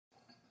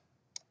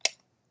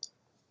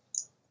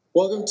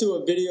Welcome to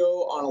a video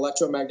on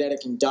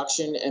electromagnetic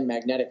induction and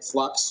magnetic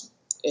flux.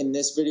 In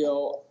this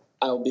video,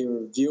 I will be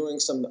reviewing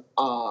some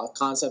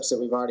concepts that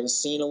we've already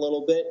seen a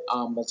little bit.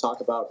 We'll talk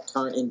about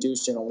current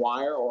induced in a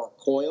wire or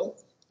a coil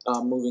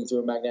moving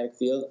through a magnetic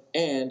field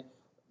and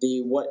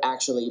what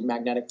actually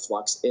magnetic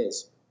flux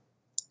is.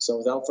 So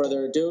without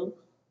further ado,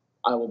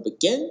 I will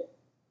begin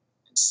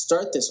and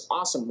start this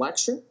awesome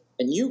lecture,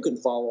 and you can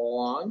follow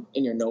along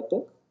in your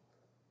notebook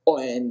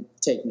and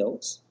take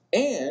notes.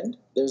 And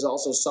there's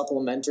also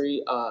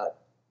supplementary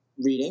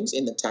readings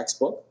in the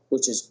textbook,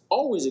 which is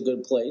always a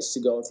good place to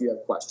go if you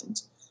have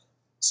questions.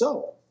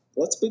 So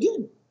let's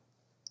begin.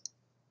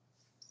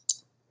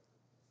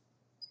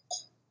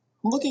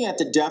 I'm looking at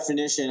the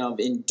definition of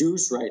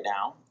induce right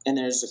now, and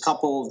there's a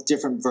couple of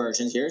different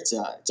versions here. It's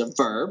a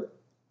verb,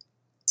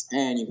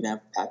 and you can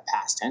have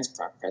past tense,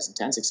 present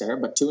tense, etc.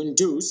 But to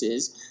induce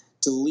is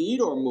to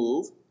lead or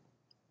move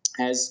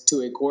as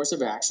to a course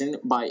of action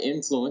by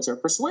influence or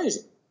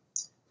persuasion.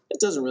 It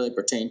doesn't really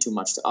pertain too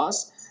much to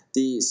us.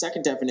 The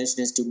second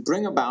definition is to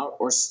bring about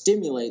or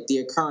stimulate the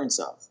occurrence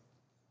of.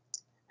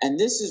 And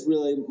this is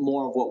really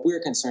more of what we're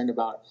concerned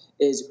about,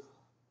 is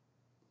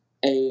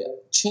a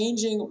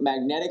changing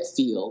magnetic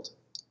field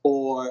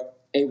or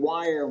a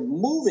wire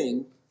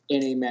moving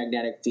in a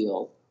magnetic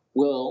field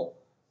will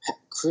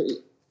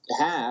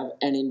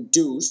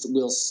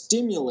will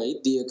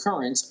stimulate the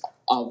occurrence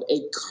of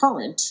a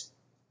current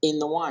in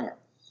the wire.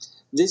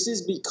 This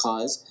is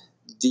because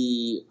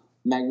the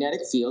magnetic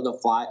field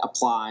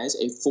applies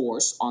a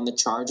force on the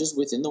charges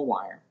within the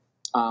wire,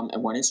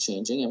 and when it's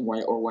changing and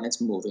when it's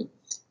moving,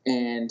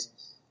 and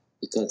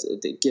because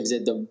it gives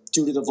it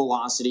due to the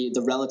velocity,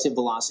 the relative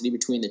velocity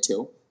between the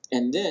two,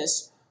 and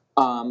this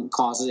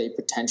causes a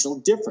potential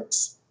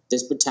difference.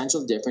 This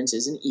potential difference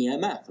is an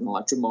EMF, an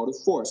electromotive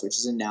force, which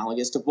is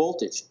analogous to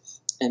voltage,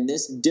 and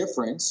this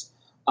difference,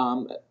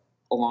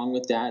 along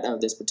with that,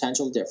 this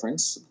potential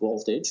difference,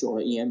 voltage or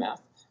EMF,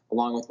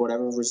 along with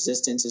whatever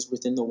resistance is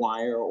within the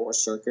wire or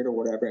circuit or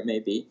whatever it may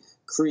be,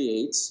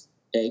 creates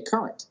a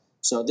current.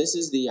 So this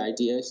is the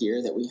idea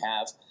here, that we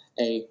have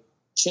a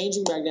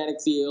changing magnetic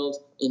field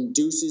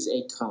induces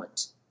a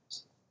current.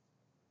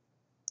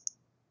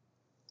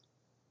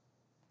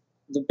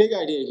 The big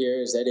idea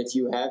here is that if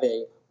you have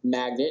a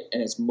magnet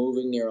and it's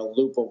moving near a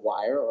loop of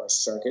wire or a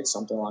circuit,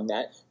 something like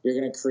that, you're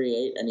going to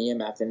create an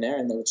EMF in there,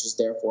 and which is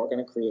therefore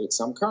going to create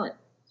some current.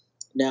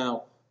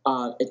 Now,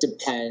 it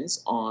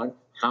depends on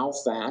how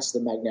fast the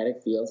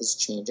magnetic field is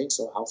changing,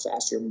 so how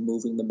fast you're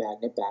moving the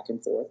magnet back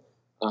and forth.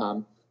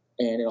 And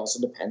it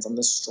also depends on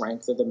the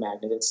strength of the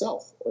magnet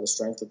itself, or the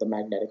strength of the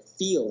magnetic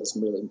field is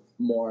really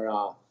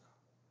more,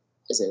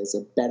 is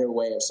a better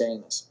way of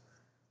saying this.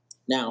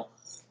 Now,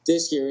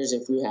 this here is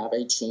if you have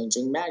a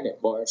changing magnet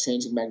or a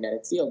changing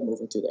magnetic field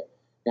moving through there.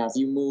 Now, if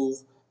you move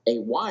a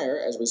wire,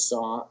 as we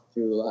saw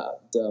through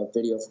the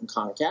video from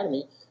Khan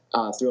Academy,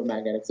 through a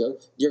magnetic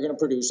field, you're going to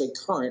produce a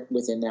current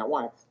within that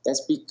wire.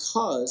 That's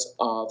because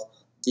of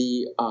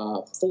the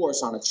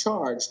force on a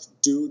charge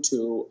due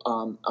to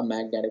a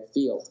magnetic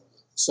field.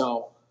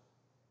 So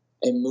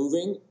a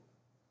moving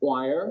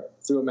wire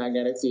through a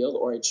magnetic field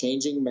or a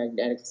changing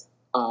magnetic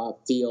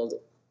field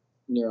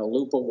near a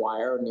loop of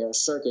wire or near a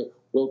circuit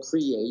will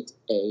create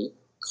a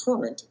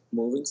current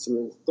moving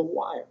through the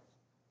wire.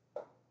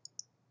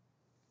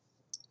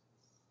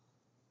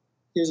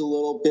 Here's a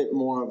little bit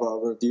more of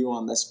a review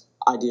on this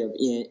idea of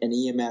an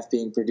EMF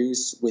being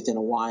produced within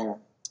a wire.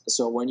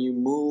 So when you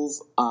move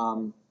a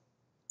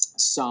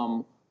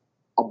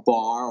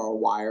bar or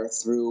wire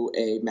through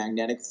a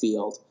magnetic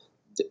field,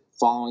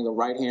 following the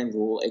right-hand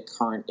rule, a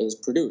current is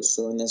produced.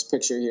 So in this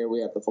picture here, we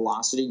have the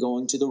velocity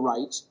going to the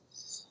right.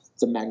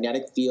 The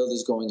magnetic field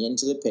is going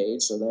into the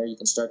page. So there you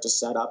can start to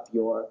set up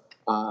your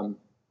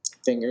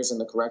fingers in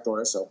the correct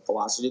order. So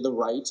velocity to the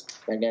right,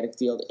 magnetic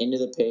field into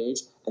the page,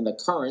 and the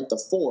current, the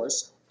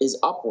force, is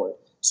upward.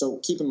 So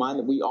keep in mind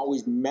that we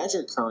always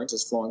measure current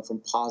as flowing from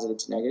positive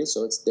to negative.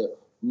 So it's the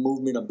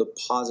movement of the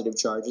positive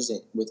charges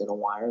within a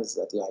wire. Is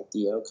that the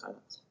idea kind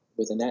of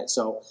within that?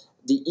 So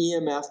the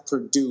EMF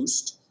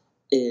produced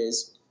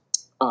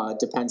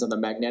depends on the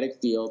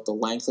magnetic field, the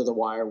length of the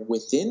wire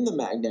within the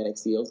magnetic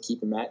field.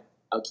 Keep an eye.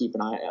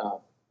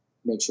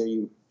 Make sure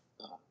you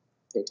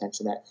pay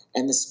attention to that,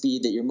 and the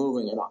speed that you're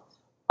moving it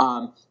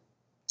on.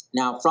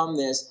 Now, from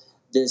this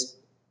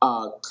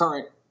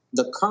current.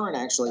 The current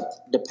actually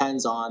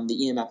depends on the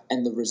EMF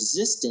and the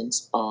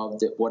resistance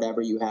of whatever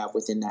you have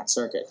within that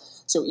circuit.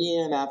 So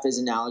EMF is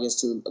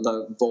analogous to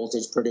the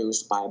voltage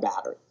produced by a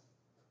battery.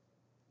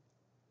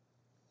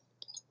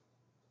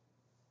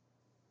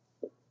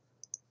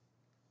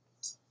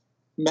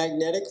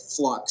 Magnetic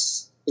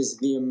flux is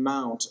the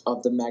amount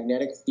of the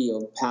magnetic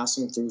field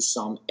passing through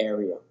some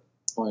area.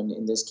 Or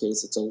in this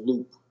case, it's a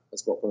loop.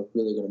 That's what we're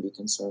really going to be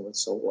concerned with,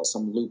 so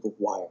some loop of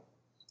wire.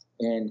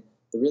 And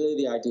really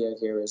the idea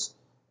here is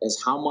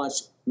how much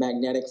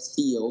magnetic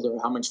field or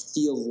how much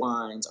field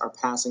lines are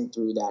passing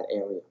through that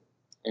area.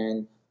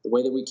 And the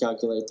way that we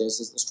calculate this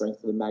is the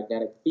strength of the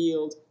magnetic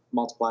field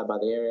multiplied by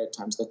the area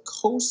times the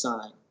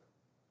cosine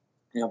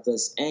of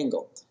this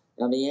angle.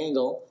 Now the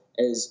angle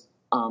is,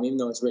 even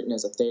though it's written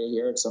as a theta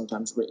here, it's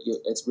sometimes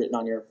it's written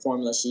on your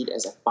formula sheet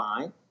as a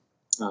phi,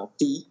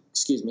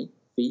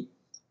 phi,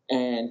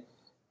 and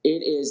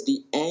it is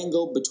the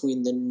angle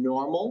between the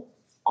normal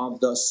of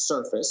the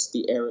surface,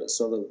 the area,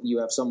 so that you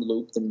have some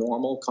loop, the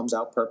normal comes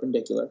out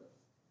perpendicular.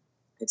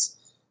 It's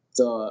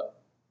the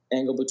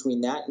angle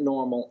between that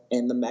normal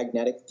and the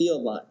magnetic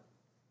field line.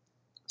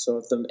 So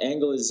if the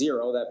angle is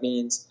 0, that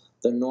means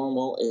the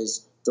normal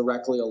is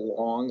directly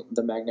along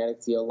the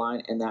magnetic field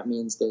line, and that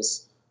means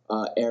this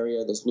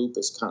area, this loop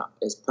is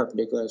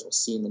perpendicular, as we'll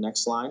see in the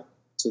next slide,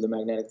 to the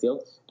magnetic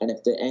field. And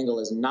if the angle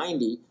is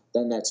 90,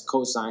 then that's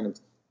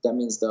that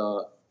means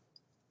the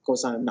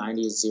cosine of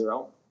 90 is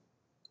 0.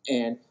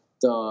 And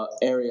the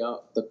area,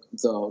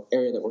 the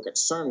area that we're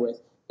concerned with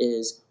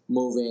is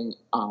moving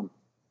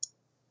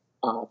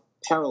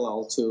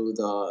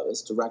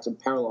is directed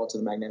parallel to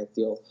the magnetic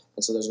field,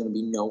 and so there's going to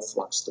be no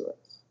flux through it.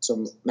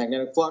 So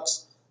magnetic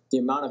flux, the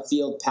amount of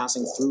field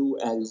passing through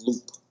a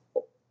loop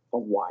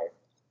of wire.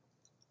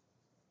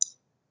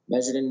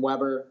 Measured in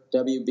Weber,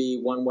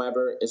 WB, 1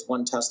 Weber is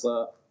 1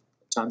 Tesla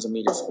times a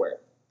meter squared.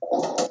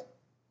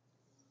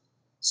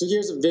 So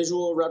here's a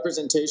visual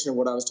representation of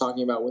what I was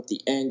talking about with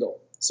the angle.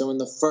 So in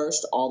the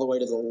first, all the way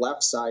to the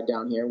left side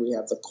down here, we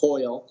have the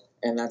coil,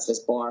 and that's this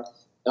bar.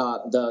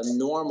 The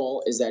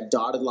normal is that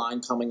dotted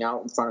line coming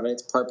out in front of it.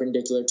 It's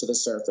perpendicular to the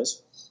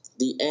surface.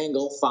 The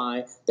angle,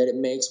 phi, that it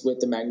makes with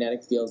the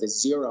magnetic field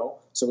is 0,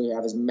 so we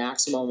have this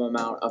maximum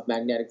amount of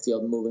magnetic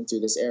field moving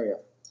through this area.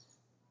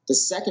 The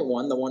second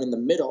one, the one in the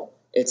middle,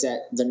 it's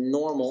at the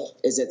normal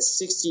is at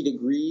 60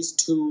 degrees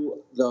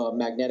to the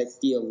magnetic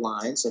field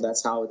line, so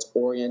that's how it's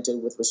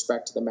oriented with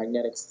respect to the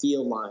magnetic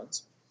field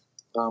lines.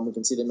 We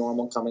can see the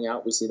normal coming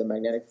out. We see the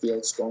magnetic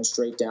fields going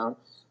straight down.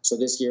 So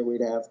this here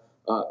we'd have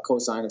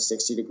cosine of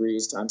 60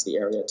 degrees times the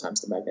area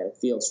times the magnetic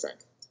field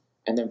strength.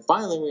 And then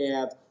finally we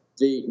have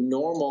the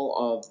normal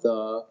of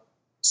the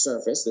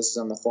surface, this is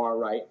on the far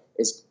right,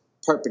 is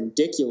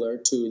perpendicular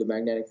to the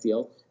magnetic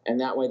field, and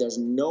that way there's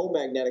no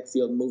magnetic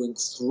field moving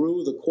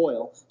through the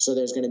coil, so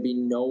there's going to be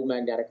no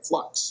magnetic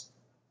flux.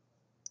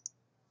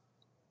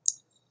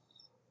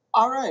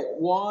 All right,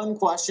 one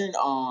question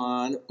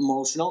on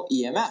motional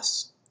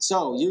EMS.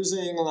 So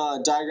using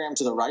the diagram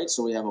to the right,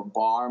 so we have a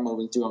bar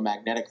moving through a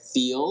magnetic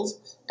field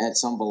at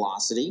some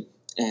velocity,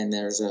 and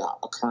there's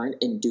a current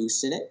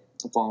induced in it,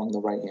 following the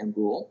right-hand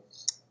rule.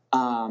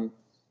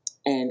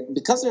 And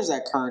because there's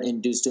that current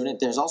induced in it,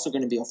 there's also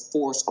going to be a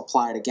force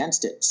applied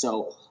against it.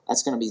 So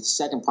that's going to be the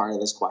second part of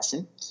this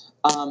question.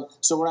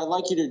 So what I'd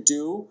like you to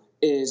do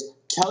is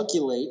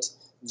calculate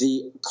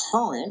the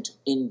current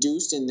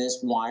induced in this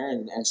wire,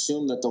 and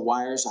assume that the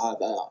wires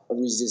have a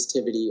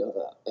resistivity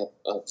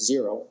of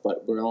 0,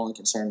 but we're only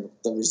concerned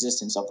with the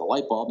resistance of the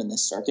light bulb in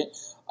this circuit.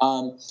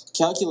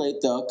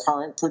 Calculate the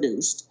current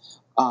produced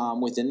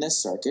within this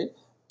circuit,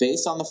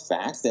 based on the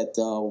fact that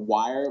the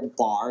wire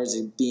bar is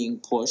being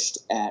pushed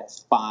at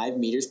 5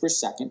 meters per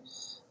second.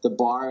 The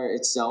bar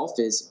itself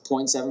is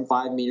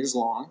 0.75 meters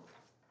long.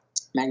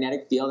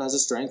 Magnetic field has a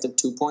strength of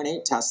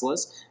 2.8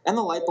 Teslas, and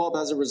the light bulb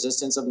has a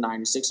resistance of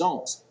 96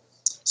 ohms.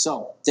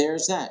 So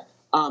there's that.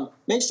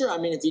 Make sure,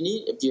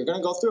 if you're going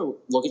to go through,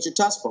 look at your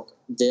test book.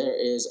 There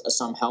is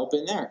some help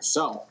in there.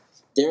 So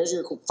there's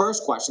your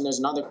first question. There's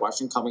another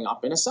question coming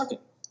up in a second.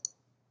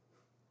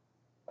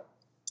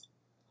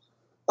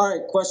 All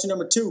right, question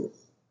number 2.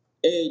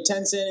 A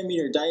 10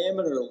 centimeter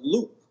diameter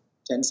loop,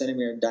 10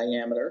 centimeter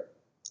diameter,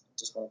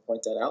 just want to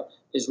point that out,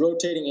 is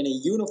rotating in a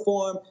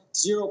uniform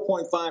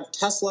 0.5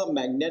 Tesla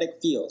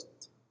magnetic field.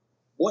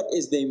 What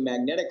is the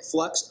magnetic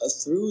flux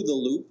through the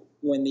loop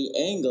when the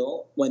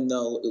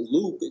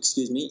loop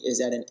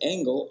is at an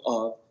angle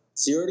of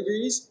 0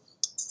 degrees,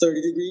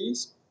 30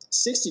 degrees,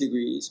 60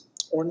 degrees,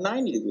 or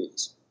 90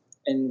 degrees?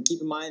 And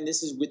keep in mind,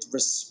 this is with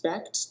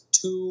respect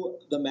to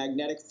the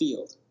magnetic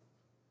field.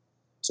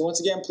 So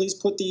once again, please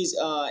put these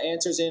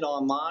answers in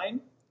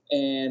online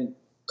and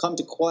come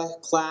to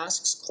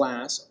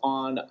class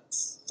on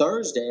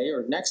Thursday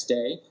or next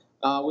day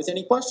with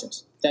any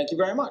questions. Thank you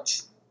very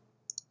much.